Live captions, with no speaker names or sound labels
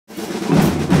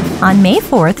On May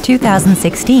 4th,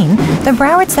 2016, the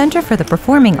Broward Center for the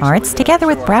Performing Arts, together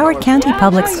with Broward County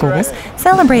Public Schools,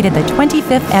 celebrated the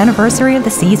 25th anniversary of the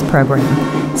SEAS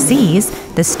program. SEAS,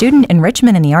 the Student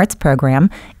Enrichment in the Arts program,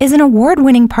 is an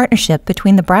award-winning partnership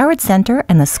between the Broward Center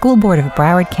and the School Board of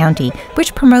Broward County,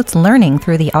 which promotes learning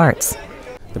through the arts.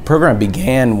 The program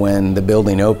began when the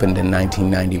building opened in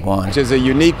 1991. Which is a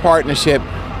unique partnership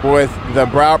with the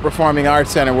Broward Performing Arts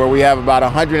Center, where we have about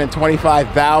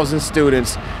 125,000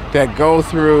 students that go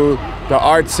through the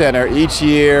Arts Center each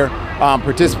year,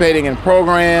 participating in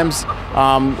programs,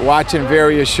 watching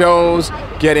various shows,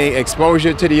 getting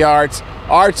exposure to the arts.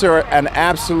 Arts are an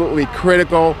absolutely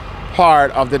critical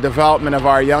part of the development of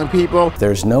our young people.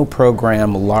 There's no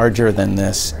program larger than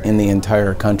this in the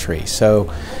entire country.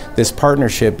 So this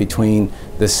partnership between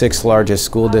the 6th largest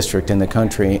school district in the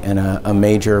country and a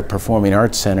major performing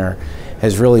arts center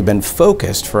has really been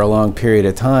focused for a long period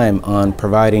of time on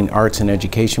providing arts and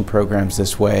education programs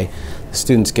this way. The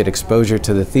students get exposure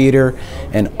to the theater,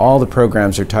 and all the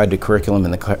programs are tied to curriculum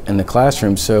in the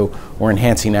classroom, so we're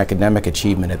enhancing academic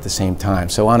achievement at the same time.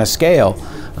 So on a scale,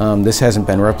 this hasn't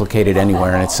been replicated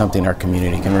anywhere, and it's something our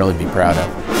community can really be proud of.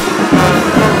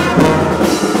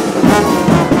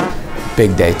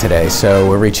 Big day today, so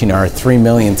we're reaching our 3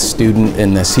 millionth student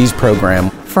in the SEAS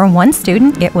program. For one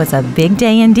student, it was a big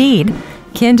day indeed.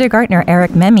 Kindergartner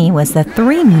Eric Memmi was the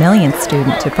 3 millionth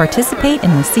student to participate in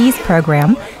the SEAS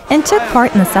program and took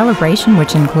part in the celebration,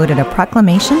 which included a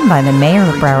proclamation by the mayor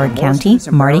of Broward County,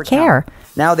 Marty Kerr.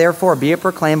 Now therefore be it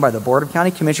proclaimed by the Board of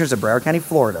County Commissioners of Broward County,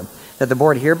 Florida, that the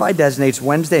board hereby designates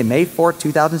Wednesday, May 4,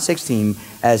 2016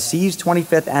 as SEAS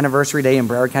 25th Anniversary Day in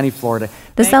Broward County, Florida.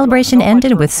 The celebration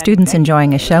ended with students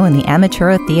enjoying a show in the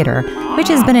Amatura Theater, which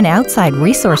has been an outside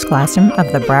resource classroom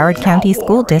of the Broward County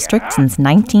School District since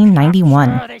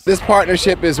 1991. This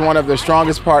partnership is one of the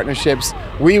strongest partnerships.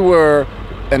 We were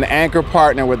an anchor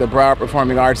partner with the Broward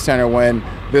Performing Arts Center when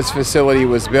this facility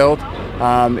was built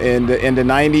in the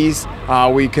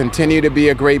 90s. We continue to be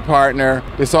a great partner.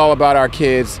 It's all about our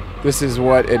kids. This is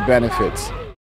what it benefits.